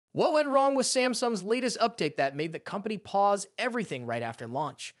What went wrong with Samsung's latest update that made the company pause everything right after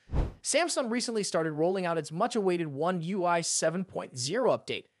launch? Samsung recently started rolling out its much-awaited One UI 7.0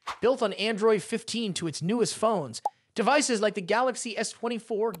 update, built on Android 15 to its newest phones. Devices like the Galaxy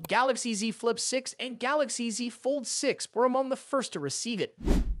S24, Galaxy Z Flip 6, and Galaxy Z Fold 6 were among the first to receive it.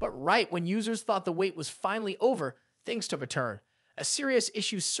 But right when users thought the wait was finally over, things took a turn. A serious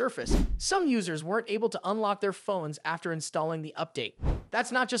issue surfaced. Some users weren't able to unlock their phones after installing the update.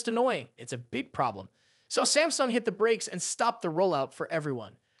 That's not just annoying, it's a big problem. So Samsung hit the brakes and stopped the rollout for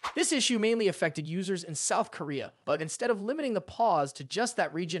everyone. This issue mainly affected users in South Korea, but instead of limiting the pause to just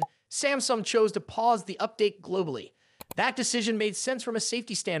that region, Samsung chose to pause the update globally. That decision made sense from a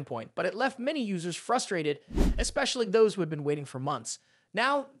safety standpoint, but it left many users frustrated, especially those who had been waiting for months.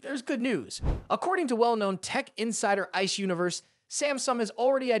 Now, there's good news. According to well-known tech insider Ice Universe, Samsung has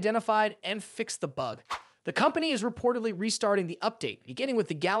already identified and fixed the bug. The company is reportedly restarting the update, beginning with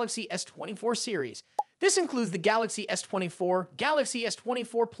the Galaxy S24 series. This includes the Galaxy S24, Galaxy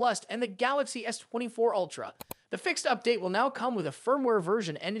S24 Plus, and the Galaxy S24 Ultra. The fixed update will now come with a firmware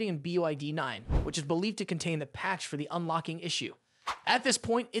version ending in BUID 9, which is believed to contain the patch for the unlocking issue. At this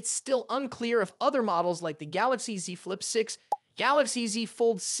point, it's still unclear if other models like the Galaxy Z Flip 6, Galaxy Z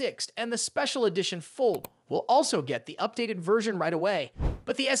Fold 6, and the Special Edition Fold will also get the updated version right away,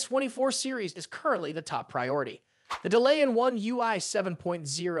 but the S24 series is currently the top priority. The delay in One UI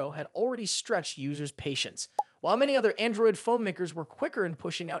 7.0 had already stretched users' patience. While many other Android phone makers were quicker in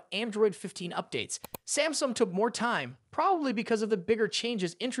pushing out Android 15 updates, Samsung took more time, probably because of the bigger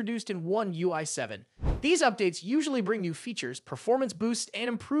changes introduced in One UI 7. These updates usually bring new features, performance boosts, and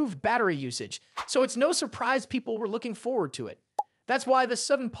improved battery usage, so it's no surprise people were looking forward to it. That's why the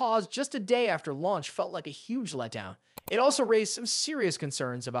sudden pause just a day after launch felt like a huge letdown. It also raised some serious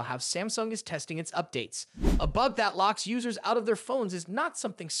concerns about how Samsung is testing its updates. A bug that locks users out of their phones is not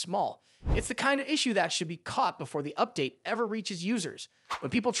something small. It's the kind of issue that should be caught before the update ever reaches users. When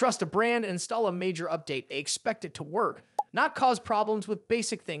people trust a brand and install a major update, they expect it to work, not cause problems with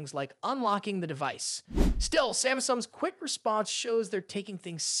basic things like unlocking the device. Still, Samsung's quick response shows they're taking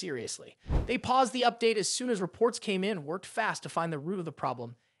things seriously. They paused the update as soon as reports came in, worked fast to find the root of the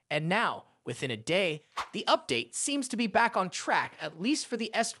problem, and now, within a day, the update seems to be back on track, at least for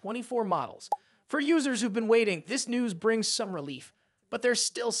the S24 models. For users who've been waiting, this news brings some relief, but there's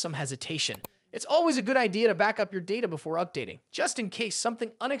still some hesitation. It's always a good idea to back up your data before updating, just in case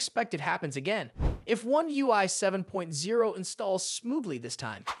something unexpected happens again. If One UI 7.0 installs smoothly this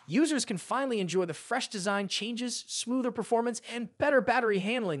time, users can finally enjoy the fresh design changes, smoother performance, and better battery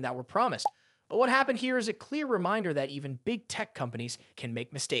handling that were promised. But what happened here is a clear reminder that even big tech companies can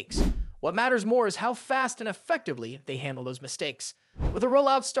make mistakes. What matters more is how fast and effectively they handle those mistakes. With the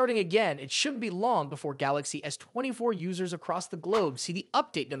rollout starting again, it shouldn't be long before Galaxy S24 users across the globe see the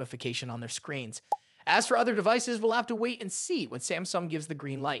update notification on their screens. As for other devices, we'll have to wait and see when Samsung gives the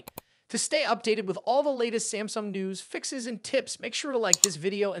green light. To stay updated with all the latest Samsung news, fixes, and tips, make sure to like this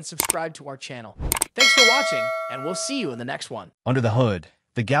video and subscribe to our channel. Thanks for watching, and we'll see you in the next one. Under the hood,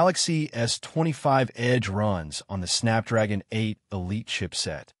 the Galaxy S25 Edge runs on the Snapdragon 8 Elite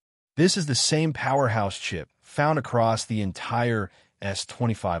chipset. This is the same powerhouse chip found across the entire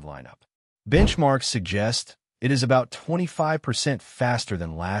S25 lineup. Benchmarks suggest it is about 25% faster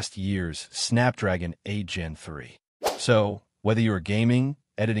than last year's Snapdragon 8 Gen 3. So, whether you're gaming,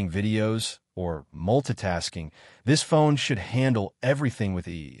 editing videos, or multitasking, this phone should handle everything with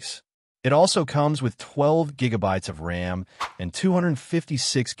ease. It also comes with 12 gigabytes of RAM and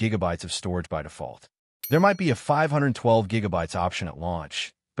 256 gigabytes of storage by default. There might be a 512 gigabytes option at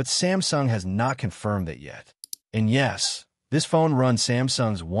launch, but Samsung has not confirmed that yet. And yes, this phone runs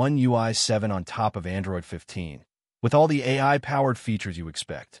Samsung's One UI 7 on top of Android 15, with all the AI-powered features you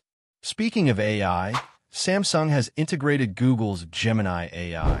expect. Speaking of AI, Samsung has integrated Google's Gemini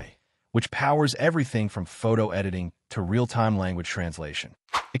AI, which powers everything from photo editing to real-time language translation.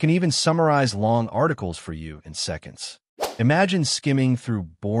 It can even summarize long articles for you in seconds. Imagine skimming through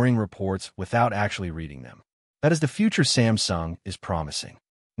boring reports without actually reading them. That is the future Samsung is promising.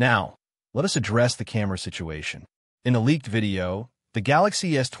 Now, let us address the camera situation. In a leaked video, the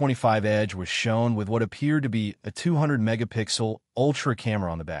Galaxy S25 Edge was shown with what appeared to be a 200-megapixel ultra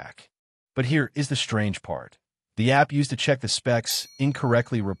camera on the back. But here is the strange part. The app used to check the specs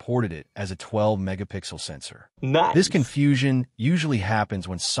incorrectly reported it as a 12-megapixel sensor. Nice. This confusion usually happens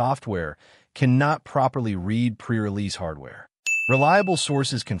when software cannot properly read pre-release hardware. Reliable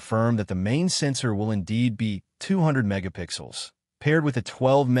sources confirm that the main sensor will indeed be 200 megapixels, paired with a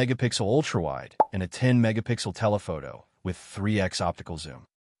 12-megapixel ultrawide and a 10-megapixel telephoto with 3x optical zoom.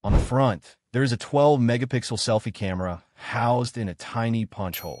 On the front, there is a 12-megapixel selfie camera. housed in a tiny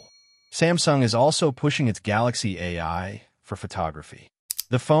punch hole. Samsung is also pushing its Galaxy AI for photography.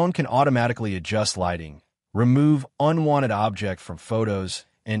 The phone can automatically adjust lighting, remove unwanted objects from photos,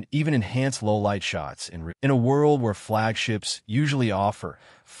 and even enhance low-light shots in a world where flagships usually offer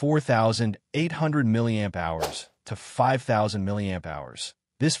 4,800 mAh to 5,000 mAh.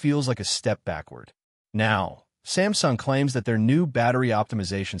 This feels like a step backward. Now, Samsung claims that their new battery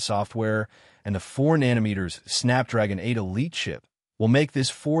optimization software and the 4nm Snapdragon 8 Elite chip will make this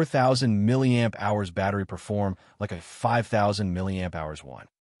 4,000 mAh battery perform like a 5,000 mAh one.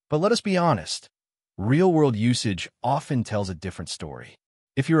 But let us be honest, real-world usage often tells a different story.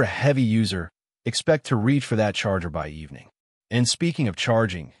 If you're a heavy user, expect to reach for that charger by evening. And speaking of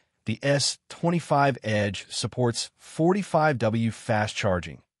charging, the S25 Edge supports 45W fast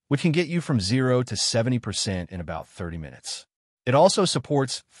charging, which can get you from 0 to 70% in about 30 minutes. It also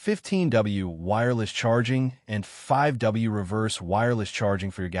supports 15W wireless charging and 5W reverse wireless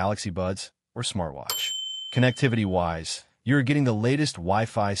charging for your Galaxy Buds or smartwatch. Connectivity-wise, you're getting the latest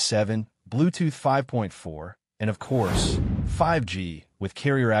Wi-Fi 7, Bluetooth 5.4, and of course, 5G with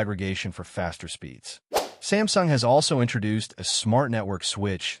carrier aggregation for faster speeds. Samsung has also introduced a smart network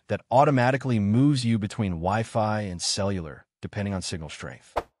switch that automatically moves you between Wi-Fi and cellular, depending on signal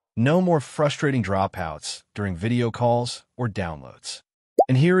strength. No more frustrating dropouts during video calls or downloads.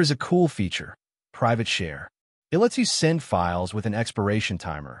 And here is a cool feature, Private Share. It lets you send files with an expiration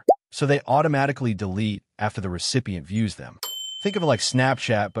timer, so they automatically delete after the recipient views them. Think of it like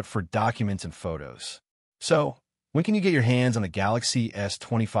Snapchat, but for documents and photos. So, when can you get your hands on the Galaxy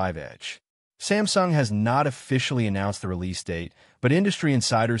S25 Edge? Samsung has not officially announced the release date, but industry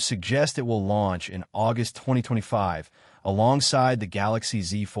insiders suggest it will launch in August 2025 alongside the Galaxy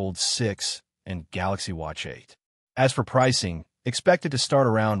Z Fold 6 and Galaxy Watch 8. As for pricing, expected to start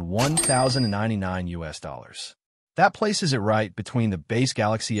around $1,099. That places it right between the base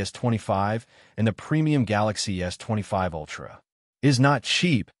Galaxy S25 and the premium Galaxy S25 Ultra. It is not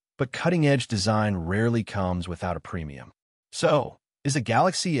cheap, but cutting-edge design rarely comes without a premium. So, is the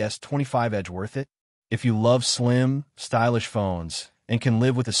Galaxy S25 Edge worth it? If you love slim, stylish phones and can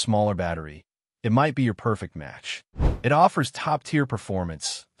live with a smaller battery, it might be your perfect match. It offers top-tier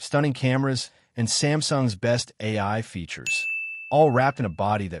performance, stunning cameras, and Samsung's best AI features, all wrapped in a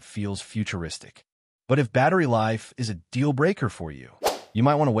body that feels futuristic. But if battery life is a deal-breaker for you, you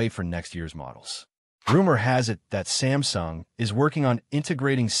might want to wait for next year's models. Rumor has it that Samsung is working on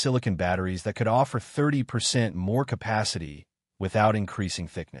integrating silicon batteries that could offer 30% more capacity without increasing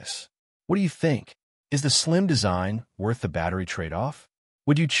thickness. What do you think? Is the slim design worth the battery trade-off?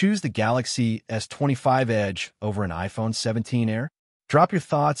 Would you choose the Galaxy S25 Edge over an iPhone 17 Air? Drop your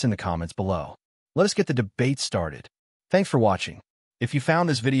thoughts in the comments below. Let us get the debate started. Thanks for watching. If you found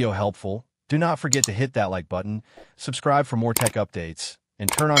this video helpful, do not forget to hit that like button, subscribe for more tech updates,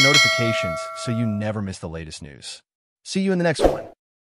 and turn on notifications so you never miss the latest news. See you in the next one.